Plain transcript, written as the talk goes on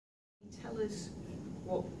Tell us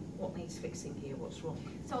what needs fixing here, what's wrong?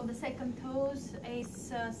 So the second toes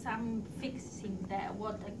is some fixing there.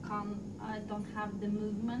 I don't have the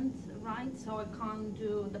movement right, so I can't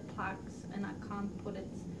do the plugs and I can't put it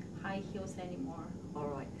high heels anymore. All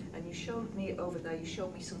right, and you showed me over there, you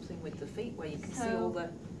showed me something with the feet where you can see all the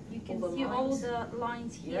you can all the see lines. all the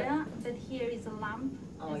lines here, Yeah. but here is a lamp.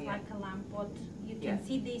 Oh, it's yeah. like a lamp, but you can Yeah.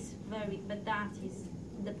 see this but that is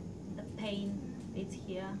the pain, it's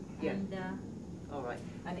here. Yeah. And all right,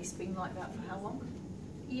 and it's been like that for how long?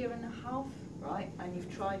 year and a half. Right, and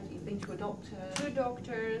you've been to a doctor? 2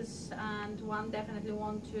 doctors, and one definitely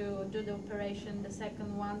want to do the operation. The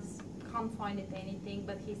second one can't find it anything,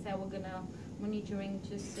 but he said we're gonna monitoring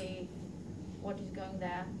to see what is going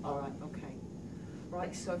there. All right, okay.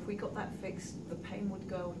 Right, so if we got that fixed, the pain would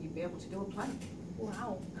go and you'd be able to do a plank.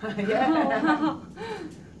 Wow. Yeah. Wow.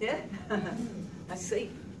 Yeah. I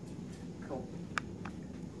see. Cool.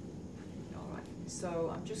 All right,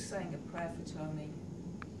 so I'm just saying a prayer for Toni.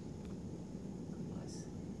 Bless.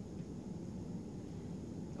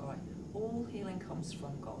 All right, all healing comes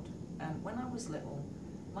from God. And when I was little,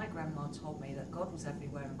 my grandma told me that God was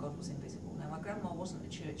everywhere and God was invisible. Now, my grandma wasn't a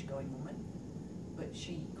church-going woman, but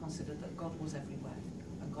she considered that God was everywhere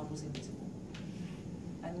and God was invisible.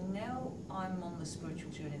 And now I'm on the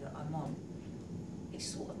spiritual journey that I'm on, it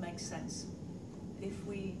sort of makes sense. If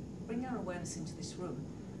we bring our awareness into this room,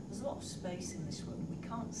 there's a lot of space in this room. We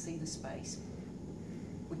can't see the space.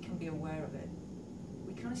 We can be aware of it.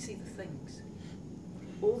 We can only see the things.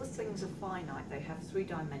 All the things are finite. They have 3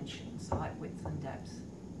 dimensions, height, width and depth.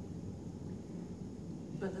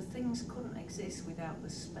 But the things couldn't exist without the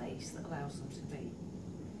space that allows them to be.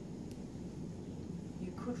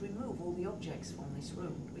 You could remove all the objects from this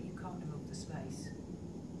room, but you can't remove the space.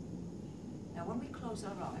 Now when we close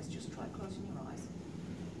our eyes, just try closing your eyes.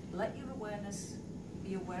 Let your awareness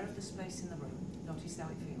be aware of the space in the room. Notice how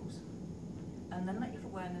it feels. And then let your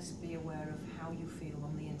awareness be aware of how you feel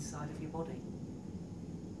on the inside of your body.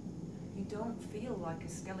 You don't feel like a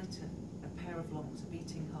skeleton, a pair of lungs, a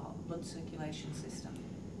beating heart, blood circulation system.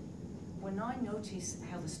 When I notice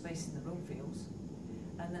how the space in the room feels,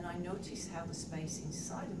 and then I notice how the space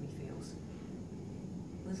inside of me feels,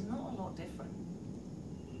 there's not a lot different.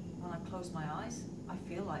 When I close my eyes, I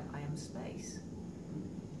feel like I am space.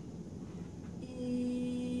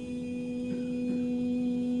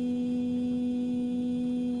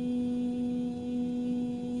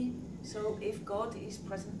 So if God is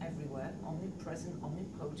present everywhere, omnipresent,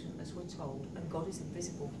 omnipotent, as we're told, and God is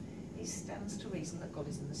invisible, it stands to reason that God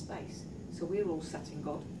is in the space. So we're all sat in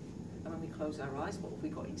God, and when we close our eyes, what have we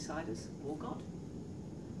got inside us? All God.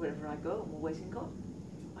 Wherever I go, I'm always in God.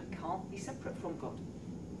 I can't be separate from God.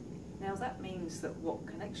 Now that means that what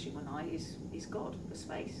connects you and I is God, the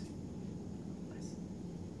space.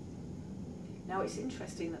 Now it's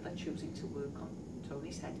interesting that they're choosing to work on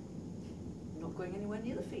Toni's head. Not going anywhere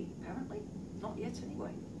near the feet, apparently. Not yet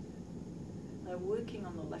anyway. They're working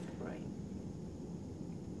on the left brain.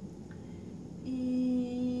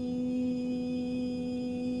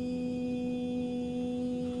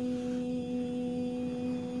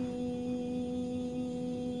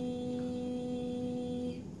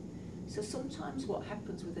 So sometimes what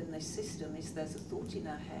happens within this system is there's a thought in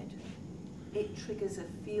our head. It triggers a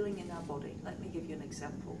feeling in our body. Let me give you an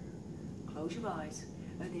example. Close your eyes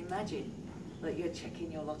and imagine that you're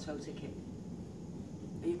checking your lotto ticket.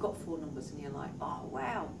 You've got 4 numbers and you're like, oh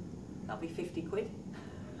wow, that'll be 50 quid.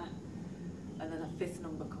 And then a 5th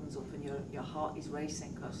number comes up and your heart is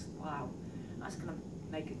racing because, wow, that's going to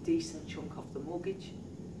make a decent chunk off the mortgage.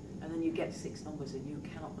 And then you get 6 numbers and you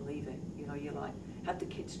cannot believe it. You know, you're like, have the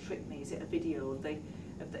kids tricked me? Is it a video? Have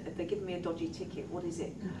they given me a dodgy ticket? What is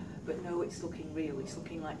it? But no, it's looking real. It's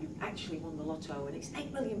looking like you've actually won the lotto and it's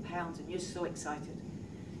 £8 million and you're so excited.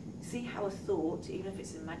 See how a thought, even if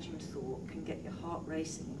it's an imagined thought, can get your heart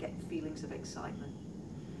racing and get feelings of excitement.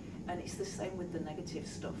 And it's the same with the negative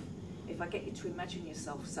stuff. If I get you to imagine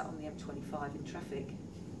yourself sat on the M25 in traffic,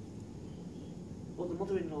 or the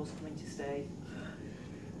mother-in-law's coming to stay,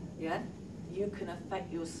 yeah, you can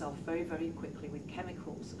affect yourself very, very quickly with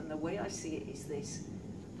chemicals. And the way I see it is this: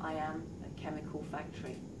 I am a chemical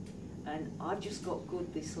factory. And I've just got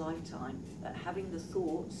good this lifetime at having the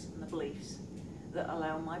thoughts and the beliefs that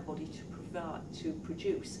allow my body to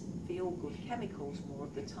produce feel-good chemicals more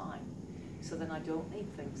of the time. So then I don't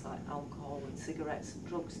need things like alcohol and cigarettes and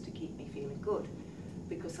drugs to keep me feeling good,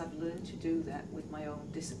 because I've learned to do that with my own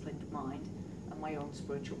disciplined mind and my own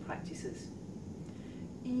spiritual practices.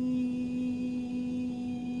 And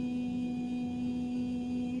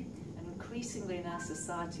increasingly in our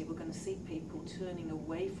society, we're going to see people turning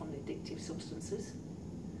away from the addictive substances,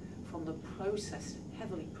 from the processed,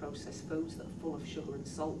 heavily processed foods that are full of sugar and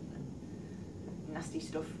salt and nasty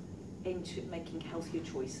stuff into making healthier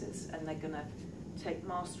choices, and they're going to take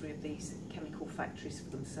mastery of these chemical factories for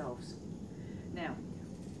themselves. Now,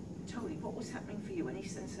 Toni, what was happening for you? Any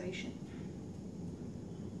sensation?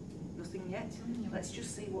 Nothing yet? No. Let's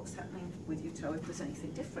just see what's happening with your toe, if there's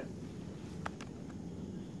anything different.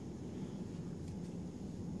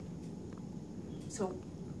 So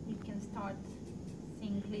You can start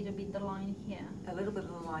seeing a little bit the line here. a little bit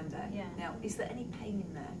of the line there. Yeah. Now, is there any pain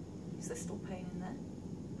in there? Is there still pain in there?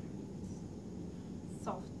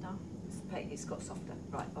 Softer. It's got softer.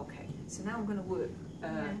 Right, okay. So now I'm going to work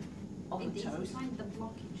on the toes. Find the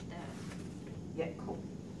blockage there. Yeah, cool.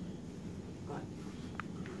 Right.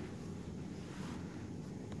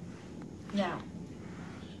 Now,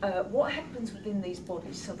 what happens within these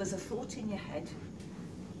bodies? So there's a thought in your head,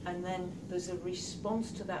 and then there's a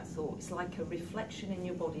response to that thought. It's like a reflection in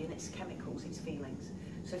your body, and it's chemicals, it's feelings.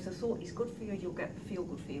 So if the thought is good for you, you'll get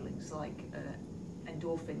feel-good feelings like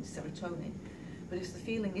endorphins, serotonin. But if the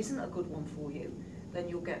feeling isn't a good one for you, then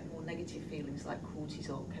you'll get more negative feelings like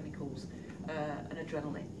cortisol, chemicals, and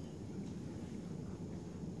adrenaline.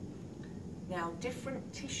 Now,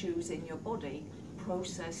 different tissues in your body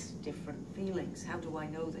process different feelings. How do I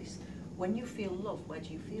know this? When you feel love, where do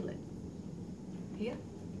you feel it? Here?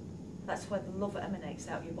 That's where the love emanates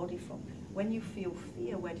out of your body from. When you feel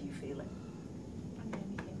fear, where do you feel it?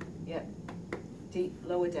 Yeah. Deep,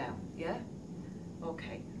 lower down, yeah?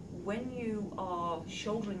 Okay. When you are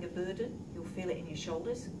shouldering a burden, you'll feel it in your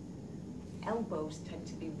shoulders. Elbows tend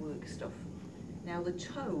to be work stuff. Now the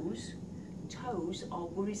toes are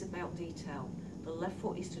worries about detail. The left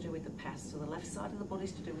foot is to do with the past, so the left side of the body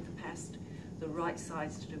is to do with the past, the right side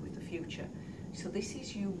is to do with the future. So this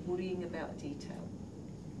is you worrying about detail.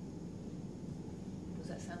 Does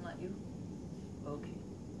that sound like you? Okay.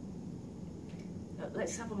 Now,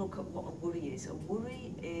 let's have a look at what a worry is. A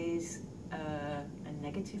worry is a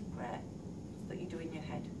negative prayer that you do in your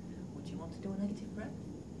head. Would you want to do a negative prayer?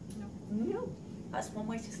 No. No. That's one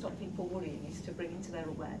way to stop people worrying, is to bring into their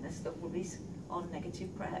awareness that worries are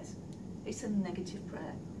negative prayers. It's a negative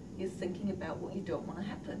prayer. You're thinking about what you don't want to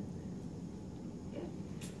happen. Yeah.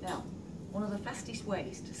 Now, one of the fastest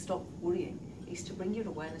ways to stop worrying is to bring your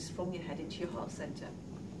awareness from your head into your heart center.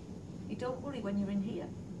 You don't worry when you're in here.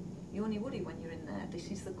 You only worry when you're in there.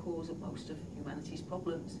 This is the cause of most of humanity's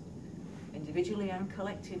problems, individually and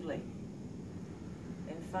collectively.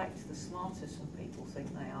 In fact, the smarter some people think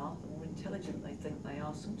they are, the more intelligent they think they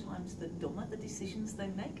are, sometimes the dumber the decisions they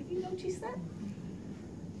make. Have you noticed that?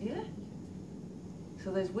 Yeah.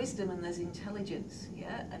 So there's wisdom and there's intelligence,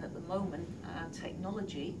 yeah? And at the moment, our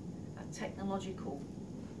technological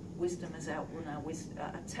wisdom has outrun our wisdom,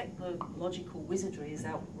 our technological wizardry has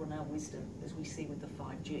outrun our wisdom, as we see with the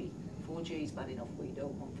 5G. 4G is bad enough, we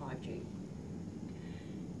don't want 5G.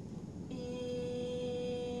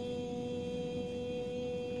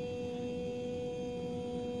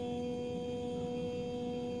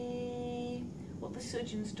 What the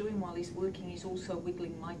surgeon's doing while he's working, he's also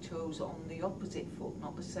wiggling my toes on the opposite foot,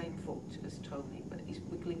 not the same foot as Toni, but he's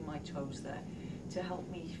wiggling my toes there to help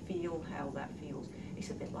me feel how that feels. It's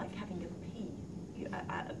a bit like having a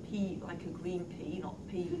pea, like a green pea, not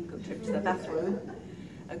pea, you go trip to the bathroom,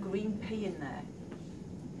 a green pea in there.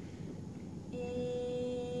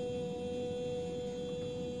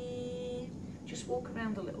 Just walk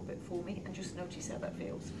around a little bit for me and just notice how that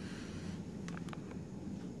feels.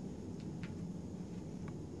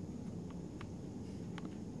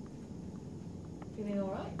 Feeling all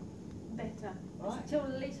right? Better. Right. Still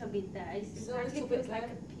a little bit there. It's Still a exactly little bit feels like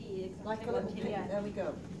there. a pea. Exactly Like a what little you- pea, yeah. there we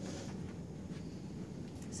go.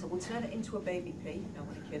 So we'll turn it into a baby pea, no,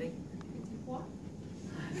 I'm kidding. What?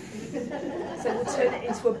 So we'll turn it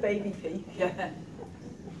into a baby pea. Yeah.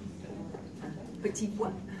 Petit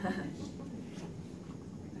pois. There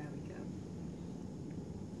we go.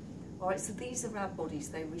 All right, so these are our bodies.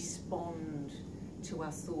 They respond to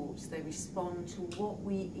our thoughts. They respond to what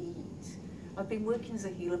we eat. I've been working as a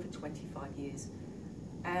healer for 25 years,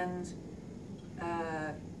 and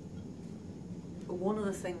one of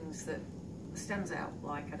the things that stands out,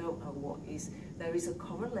 like I don't know what, is there is a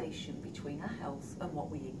correlation between our health and what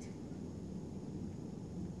we eat.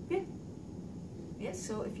 Yeah. Yeah,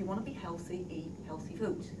 so if you want to be healthy, eat healthy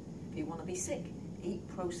foods. If you want to be sick, eat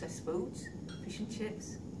processed foods, fish and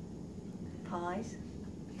chips, pies,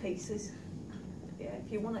 pizzas. Yeah,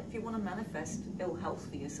 if you want to manifest ill health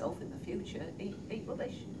for yourself in the future, eat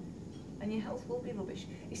rubbish, and your health will be rubbish.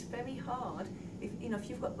 It's very hard if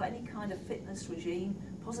you've got any kind of fitness regime,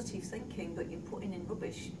 positive thinking, but you're putting in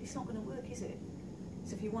rubbish. It's not going to work, is it?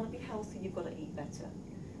 So if you want to be healthy, you've got to eat better.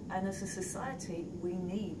 And as a society, we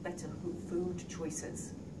need better food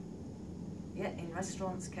choices. Yeah, in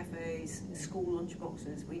restaurants, cafes, school lunch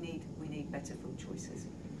boxes, we need better food choices.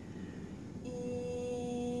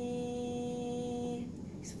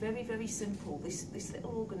 It's very, very simple. This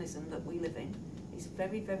little organism that we live in is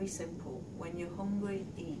very, very simple. When you're hungry,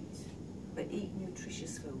 eat, but eat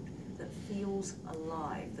nutritious food that feels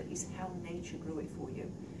alive, that is how nature grew it for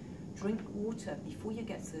you. Drink water before you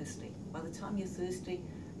get thirsty. By the time you're thirsty,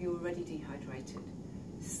 you're already dehydrated.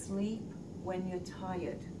 Sleep when you're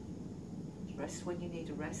tired. Rest when you need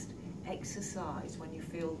a rest. Exercise when you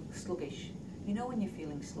feel sluggish. You know when you're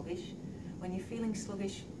feeling sluggish? When you're feeling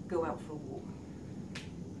sluggish, go out for a walk.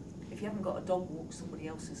 If you haven't got a dog, walk somebody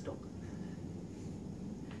else's dog.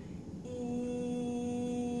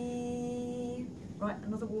 Right,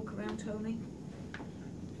 another walk around, Toni.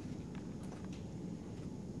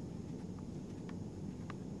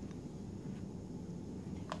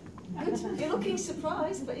 Good. You're looking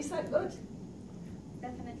surprised, but is that good?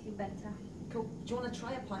 Definitely better. Cool. Do you want to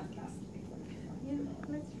try a plank? Yeah,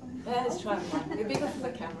 let's try. Yeah, let's try a plank. It'll be good for the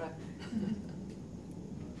camera.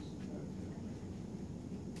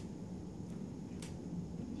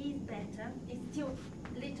 It is better. It's still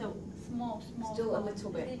little, small. Still a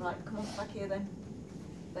little bit. Right, come on, back here then.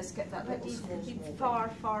 Let's get that little small bit. Far.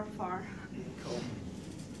 Cool.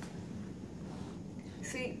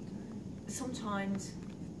 See, sometimes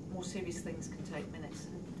more serious things can take minutes.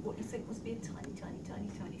 And what you think must be a tiny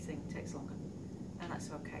thing takes longer. And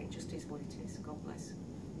that's okay, it just is what it is. God bless.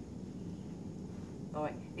 All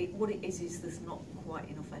right, what it is there's not quite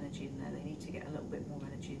enough energy in there. They need to get a little bit more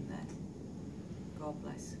energy in there. God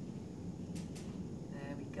bless.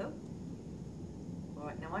 There we go. All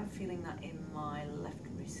right, now I'm feeling that in my left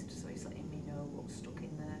wrist, so he's letting me know what's stuck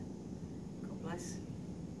in there. God bless.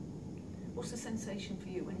 What's the sensation for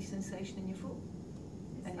you? Any sensation in your foot?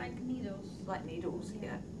 It's like needles. Like needles,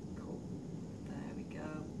 yeah. Cool. There we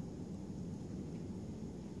go.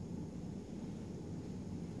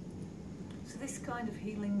 So this kind of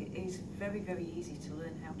healing is very, very easy to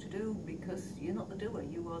learn how to do because you're not the doer,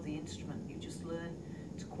 you are the instrument. You just learn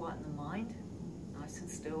to quieten the mind, nice and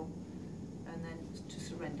still, and then to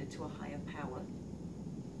surrender to a higher power,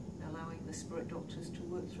 allowing the spirit doctors to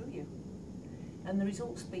work through you. And the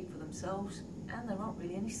results speak for themselves, and there aren't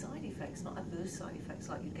really any side effects, not adverse side effects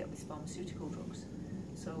like you'd get with pharmaceutical drugs.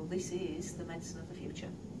 So this is the medicine of the future.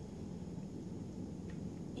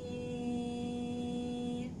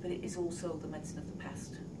 But it is also the medicine of the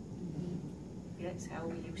past. Yeah, it's how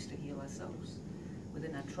we used to heal ourselves.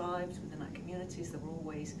 Within our tribes, within our communities, there were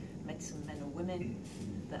always medicine men or women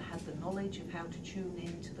that had the knowledge of how to tune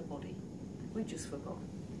into the body. We've just forgotten.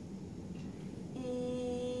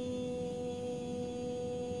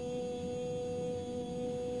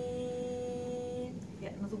 Yeah,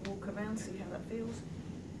 another walk around, see how that feels.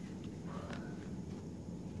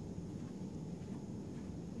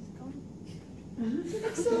 It's gone.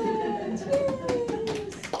 Excellent!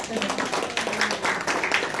 Cheers!